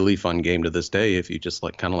a really fun game to this day if you just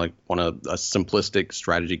want a simplistic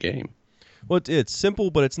strategy game. Well, it's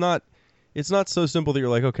simple, but it's not so simple that you're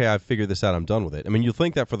like, okay, I've figured this out, I'm done with it. I mean, you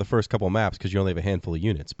think that for the first couple of maps because you only have a handful of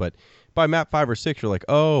units, but by map 5 or 6, you're like,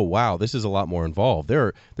 oh, wow, this is a lot more involved.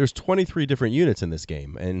 There's 23 different units in this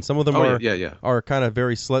game, and some of them are kind of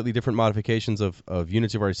very slightly different modifications of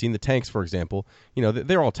units you've already seen. The tanks, for example,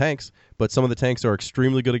 they're all tanks, but some of the tanks are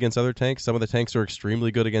extremely good against other tanks. Some of the tanks are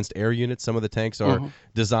extremely good against air units. Some of the tanks are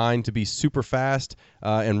designed to be super fast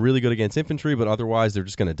and really good against infantry, but otherwise they're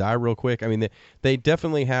just going to die real quick. I mean, they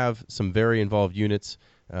definitely have some very involved units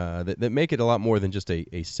that make it a lot more than just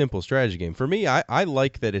a simple strategy game. For me, I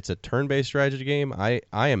like that it's a turn-based strategy game. I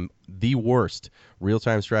am the worst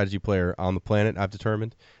real-time strategy player on the planet, I've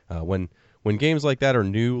determined. When games like that are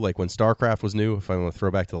new, like when StarCraft was new, if I want to throw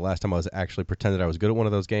back to the last time I was actually pretended I was good at one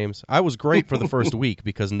of those games, I was great for the first week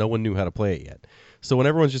because no one knew how to play it yet. So when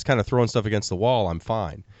everyone's just kind of throwing stuff against the wall, I'm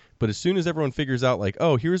fine. But as soon as everyone figures out, like,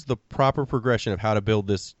 oh, here's the proper progression of how to build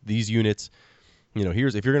these units,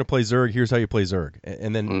 here's, if you're going to play Zerg, here's how you play Zerg.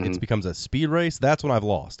 And then it becomes a speed race. That's when I've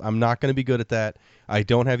lost. I'm not going to be good at that. I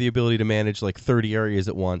don't have the ability to manage like 30 areas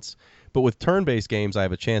at once. But with turn-based games, I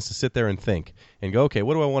have a chance to sit there and think and go, okay,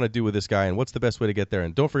 what do I want to do with this guy, and what's the best way to get there?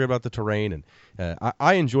 And don't forget about the terrain. And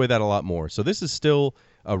I enjoy that a lot more. So this is still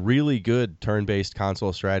a really good turn-based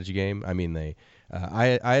console strategy game. I mean,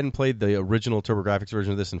 I hadn't played the original TurboGrafx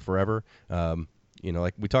version of this in forever.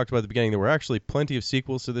 Like we talked about at the beginning, there were actually plenty of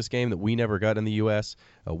sequels to this game that we never got in the U.S.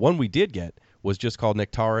 One we did get was just called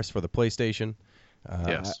Nectaris for the PlayStation.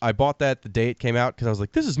 Yes. I bought that the day it came out because I was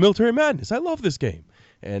like, this is Military Madness. I love this game.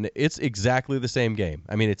 And it's exactly the same game.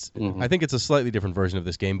 I mean, I think it's a slightly different version of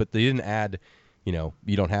this game, but they didn't add, you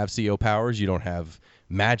don't have CO powers, you don't have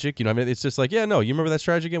magic, I mean, it's just like, yeah, no, you remember that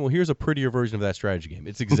strategy game? Well, here's a prettier version of that strategy game.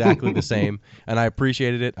 It's exactly the same, and I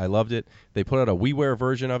appreciated it. I loved it. They put out a WiiWare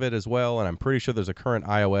version of it as well, and I'm pretty sure there's a current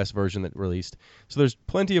iOS version that released. So there's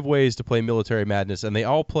plenty of ways to play Military Madness, and they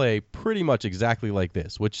all play pretty much exactly like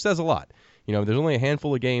this, which says a lot. There's only a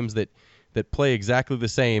handful of games that play exactly the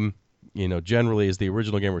same, generally as the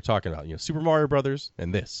original game we're talking about. Super Mario Brothers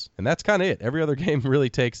and this. And that's kind of it. Every other game really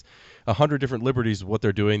takes 100 different liberties of what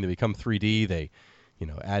they're doing. They become 3D. They,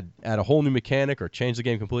 add a whole new mechanic or change the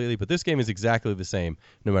game completely. But this game is exactly the same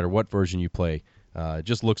no matter what version you play. It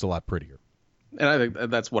just looks a lot prettier. And I think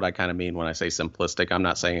that's what I kind of mean when I say simplistic. I'm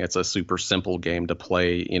not saying it's a super simple game to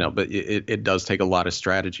play, but it does take a lot of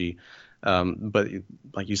strategy. But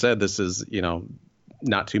like you said, this is,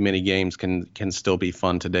 not too many games can still be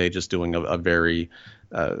fun today, just doing a very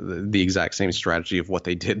the exact same strategy of what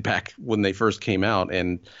they did back when they first came out.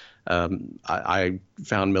 And I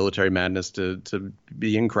found Military Madness to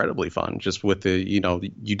be incredibly fun, just with the,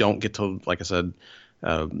 you don't get to, like I said,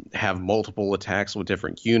 have multiple attacks with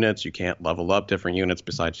different units. You can't level up different units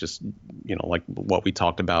besides just, like what we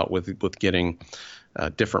talked about with getting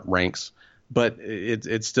different ranks. But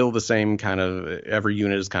it's still the same kind of, every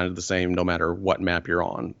unit is kind of the same no matter what map you're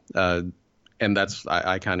on. and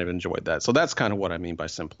I kind of enjoyed that. So that's kind of what I mean by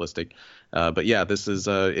simplistic. But yeah, this is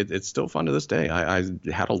it's still fun to this day. I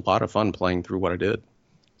had a lot of fun playing through what I did.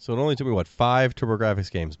 So it only took me 5 TurboGrafx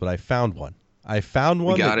games, but I found one. I found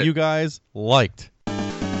one that it. you guys liked.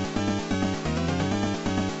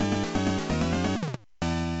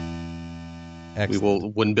 Excellent. We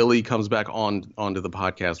will, when Billy comes back onto the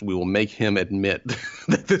podcast, we will make him admit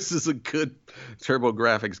that this is a good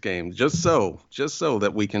TurboGrafx game, just so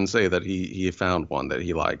that we can say that he found one that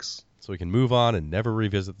he likes. So we can move on and never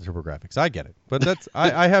revisit the TurboGrafx. I get it, but that's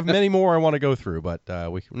I have many more I want to go through, but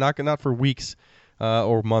we not for weeks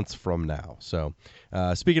or months from now. So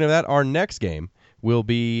speaking of that, our next game will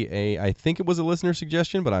be I think it was a listener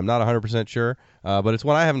suggestion, but I'm not 100% sure. But it's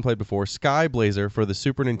one I haven't played before. Sky Blazer for the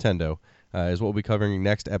Super Nintendo. Is what we'll be covering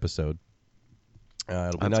next episode.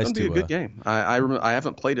 It'll be nice to be a good game. I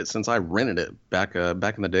haven't played it since I rented it back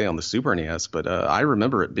in the day on the Super NES, but I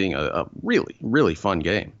remember it being a really, really fun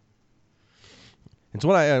game. It's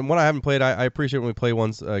what I haven't played. I appreciate when we play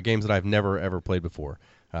games that I've never ever played before.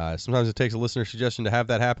 Sometimes it takes a listener suggestion to have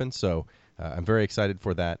that happen, so I'm very excited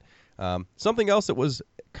for that. Something else that was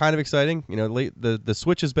kind of exciting, the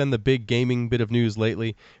Switch has been the big gaming bit of news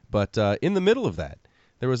lately, but in the middle of that,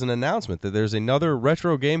 there was an announcement that there's another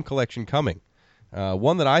retro game collection coming.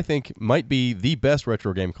 One that I think might be the best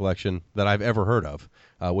retro game collection that I've ever heard of,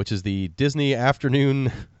 which is the Disney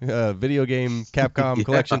Afternoon Video Game Capcom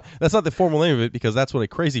Collection. That's not the formal name of it because that's what a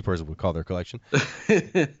crazy person would call their collection.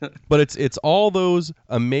 But it's all those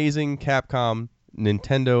amazing Capcom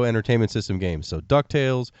Nintendo Entertainment System games. So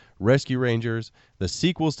DuckTales, Rescue Rangers, the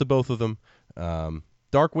sequels to both of them,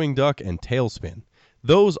 Darkwing Duck, and TaleSpin.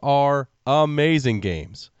 Those are amazing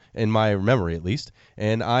games, in my memory at least,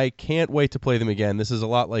 and I can't wait to play them again. This is a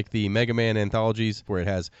lot like the Mega Man anthologies, where it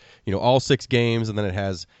has, all 6 games, and then it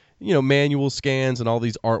has, manual scans and all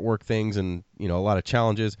these artwork things and, a lot of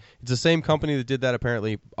challenges. It's the same company that did that,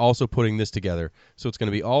 apparently, also putting this together. So it's going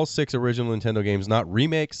to be all 6 original Nintendo games, not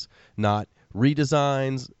remakes, not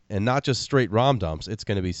redesigns, and not just straight ROM dumps. It's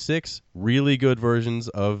going to be 6 really good versions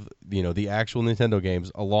of the actual Nintendo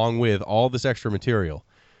games, along with all this extra material,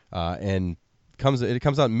 and it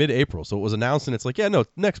comes out mid-April. So it was announced, and it's like,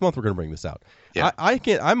 next month we're going to bring this out. Yeah.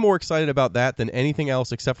 I'm more excited about that than anything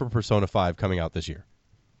else except for Persona 5 coming out this year.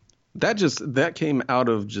 That came out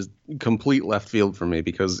of just complete left field for me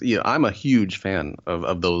because I'm a huge fan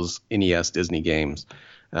of those NES Disney games.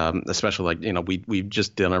 Especially we've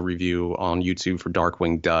just done a review on YouTube for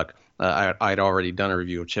Darkwing Duck. I'd already done a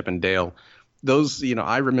review of Chip and Dale. Those,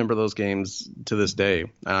 I remember those games to this day.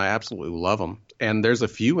 I absolutely love them. And there's a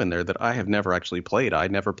few in there that I have never actually played. I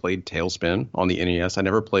never played TaleSpin on the NES. I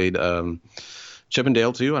never played Chip and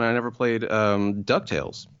Dale 2, and I never played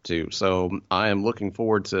DuckTales 2. So I am looking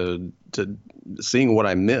forward to seeing what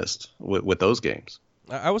I missed with those games.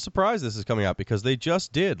 I was surprised this is coming out because they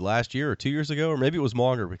just did last year or 2 years ago, or maybe it was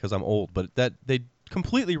longer because I'm old, but that they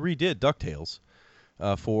completely redid DuckTales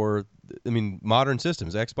for modern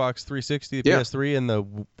systems. Xbox 360, the PS3, and the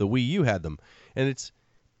Wii U had them. And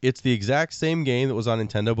it's the exact same game that was on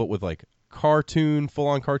Nintendo, but with like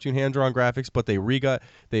full-on cartoon hand-drawn graphics, but they got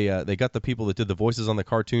the people that did the voices on the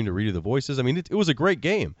cartoon to redo the voices. It was a great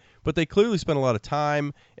game, but they clearly spent a lot of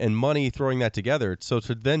time and money throwing that together. So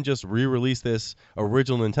to then just re-release this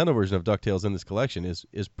original Nintendo version of DuckTales in this collection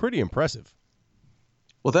is pretty impressive.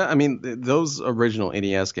 Well, those original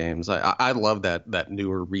NES games, I love that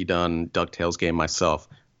newer redone DuckTales game myself,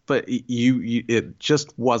 but it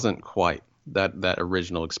just wasn't quite that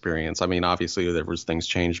original experience. Obviously there was things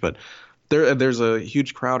changed, but there's a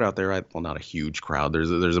huge crowd out there. Well, not a huge crowd.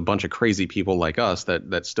 There's a bunch of crazy people like us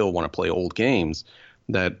that still want to play old games,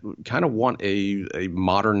 that kind of want a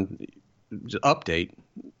modern update.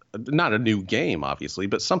 Not a new game, obviously,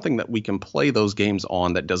 but something that we can play those games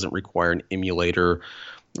on that doesn't require an emulator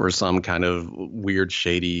or some kind of weird,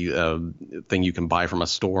 shady thing you can buy from a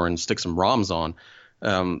store and stick some ROMs on.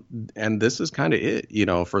 And this is kind of it,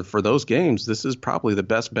 for those games. This is probably the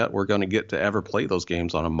best bet we're going to get to ever play those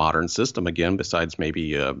games on a modern system again, besides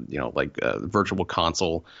maybe, Virtual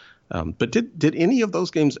Console. But did any of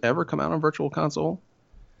those games ever come out on Virtual Console?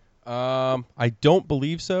 I don't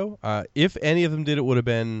believe so. If any of them did, it would have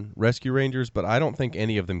been Rescue Rangers, but I don't think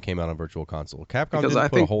any of them came out on Virtual Console. Capcom didn't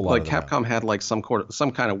put a whole lot of them out. Capcom had like some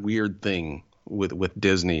kind of weird thing with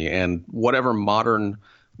Disney, and whatever modern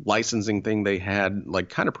licensing thing they had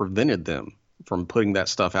kind of prevented them from putting that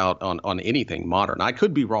stuff out on anything modern. I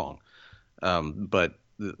could be wrong, but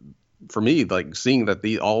for me, seeing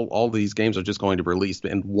that all these games are just going to be released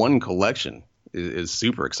in one collection is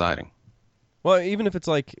super exciting. Well, even if it's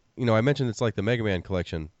I mentioned it's like the Mega Man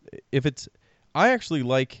collection. I actually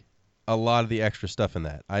like a lot of the extra stuff in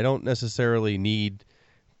that. I don't necessarily need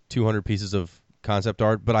 200 pieces of concept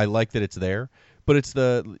art, but I like that it's there. But it's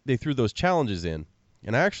they threw those challenges in,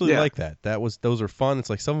 and I actually like that. Those are fun. It's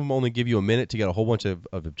like some of them only give you a minute to get a whole bunch of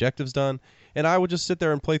objectives done, and I would just sit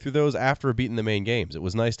there and play through those after beating the main games. It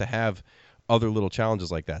was nice to have other little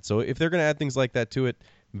challenges like that. So if they're going to add things like that to it,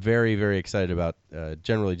 very, very excited about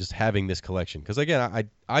generally just having this collection. Because, again,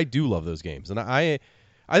 I do love those games, and I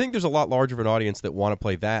think there's a lot larger of an audience that want to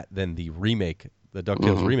play that than the remake, the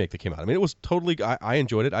DuckTales remake that came out. I mean, it was totally – I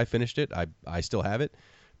enjoyed it. I finished it. I still have it.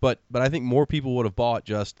 But I think more people would have bought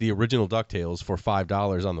just the original DuckTales for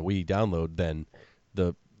 $5 on the Wii download than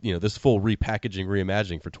this full repackaging,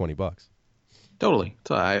 reimagining for $20. Totally.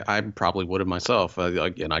 So I probably would have myself.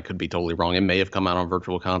 Again, I could be totally wrong. It may have come out on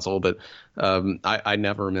Virtual Console, but I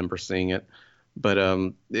never remember seeing it. But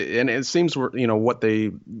and it seems what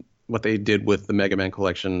they did with the Mega Man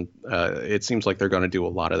collection. It seems like they're going to do a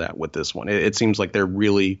lot of that with this one. It seems like they're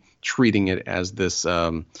really treating it as this.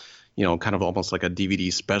 Kind of almost like a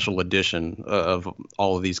DVD special edition of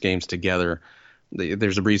all of these games together.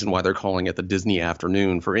 There's a reason why they're calling it the Disney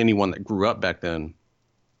Afternoon. For anyone that grew up back then,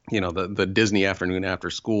 the Disney Afternoon after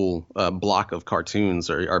school block of cartoons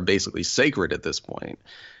are basically sacred at this point.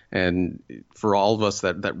 And for all of us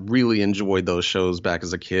that really enjoyed those shows back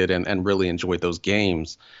as a kid and really enjoyed those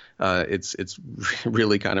games, it's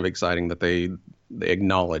really kind of exciting that they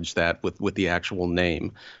acknowledge that with the actual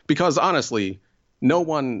name. Because honestly, no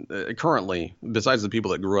one currently, besides the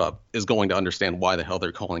people that grew up, is going to understand why the hell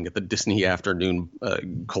they're calling it the Disney Afternoon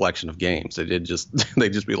collection of games. They'd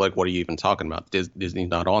just be like, "What are you even talking about? Disney's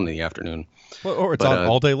not on in the afternoon." Well, or it's on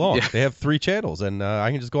all day long. Yeah. They have 3 channels, and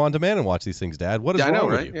I can just go on demand and watch these things. Dad, what is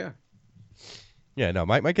wrong with you? Yeah. Yeah, no,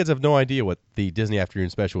 my kids have no idea what the Disney Afternoon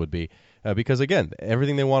special would be because, again,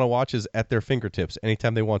 everything they want to watch is at their fingertips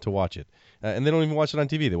anytime they want to watch it. And they don't even watch it on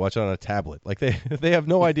TV. They watch it on a tablet. Like, they have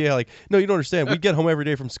no idea. Like, no, you don't understand. We'd get home every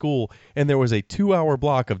day from school, and there was a 2-hour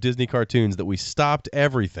block of Disney cartoons that we stopped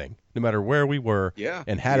everything, no matter where we were,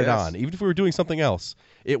 and had it on. Even if we were doing something else,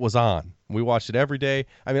 it was on. We watched it every day.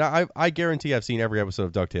 I mean, I guarantee I've seen every episode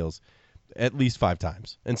of DuckTales at least 5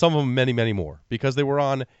 times, and some of them many, many more, because they were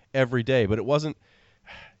on every day. But it wasn't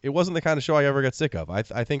the kind of show I ever got sick of. I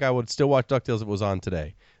think I would still watch DuckTales if it was on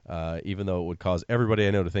today, even though it would cause everybody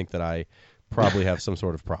I know to think that I probably have some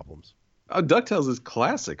sort of problems. DuckTales is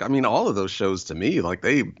classic. I mean, all of those shows to me, like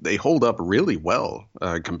they hold up really well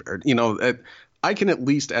compared. I can at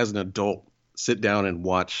least as an adult sit down and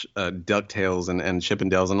watch DuckTales and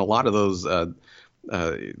Chippendales and a lot of those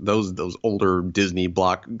older Disney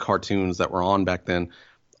block cartoons that were on back then.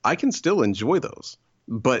 I can still enjoy those,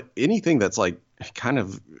 but anything that's like kind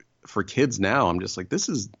of for kids now, I'm just like, this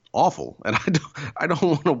is awful, and I don't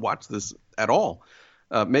want to watch this at all.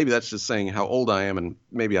 Maybe that's just saying how old I am, and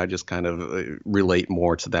maybe I just kind of relate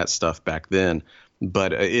more to that stuff back then.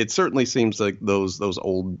 But it certainly seems like those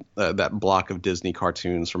old that block of Disney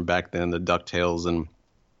cartoons from back then, the DuckTales and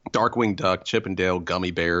Darkwing Duck, Chip and Dale,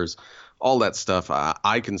 Gummy Bears, all that stuff,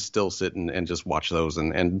 I can still sit and just watch those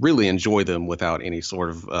and really enjoy them without any sort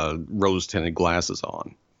of rose-tinted glasses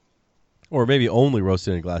on. Or maybe only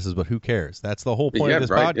rose-tinted glasses, but who cares? That's the whole point of this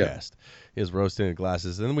podcast, is rose-tinted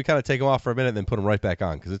glasses. And then we kind of take them off for a minute and then put them right back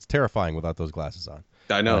on, because it's terrifying without those glasses on.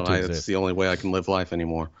 I know. It's the only way I can live life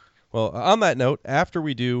anymore. Well, on that note, after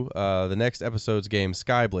we do the next episode's game,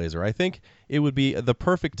 Sky Blazer, I think it would be the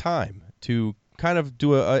perfect time to kind of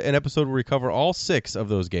do an episode where we cover all 6 of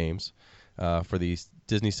those games for the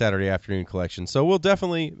Disney Saturday Afternoon collection. So we'll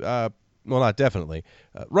definitely, not definitely,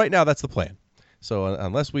 right now that's the plan. So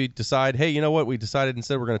unless we decide, hey, you know what, we decided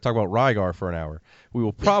instead we're going to talk about Rygar for an hour, we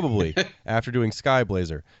will probably, after doing Sky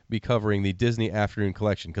Blazer, be covering the Disney Afternoon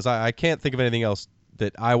collection, because I can't think of anything else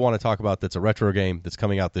that I want to talk about that's a retro game that's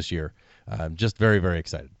coming out this year. I'm just very, very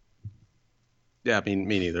excited. Yeah, I mean,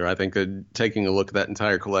 me neither. I think taking a look at that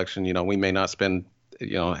entire collection, we may not spend,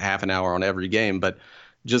 half an hour on every game, but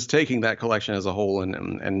just taking that collection as a whole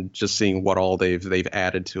and just seeing what all they've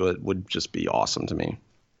added to it would just be awesome to me.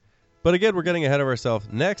 But again, we're getting ahead of ourselves.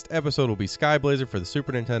 Next episode will be Sky Blazer for the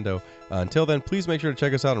Super Nintendo. Until then, please make sure to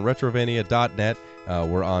check us out on Retrovania.net.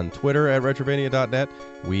 We're on Twitter at Retrovania.net.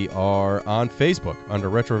 We are on Facebook under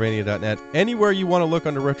Retrovania.net. Anywhere you want to look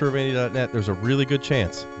under Retrovania.net, there's a really good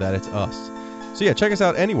chance that it's us. So yeah, check us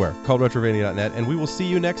out anywhere called Retrovania.net, and we will see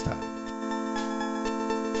you next time.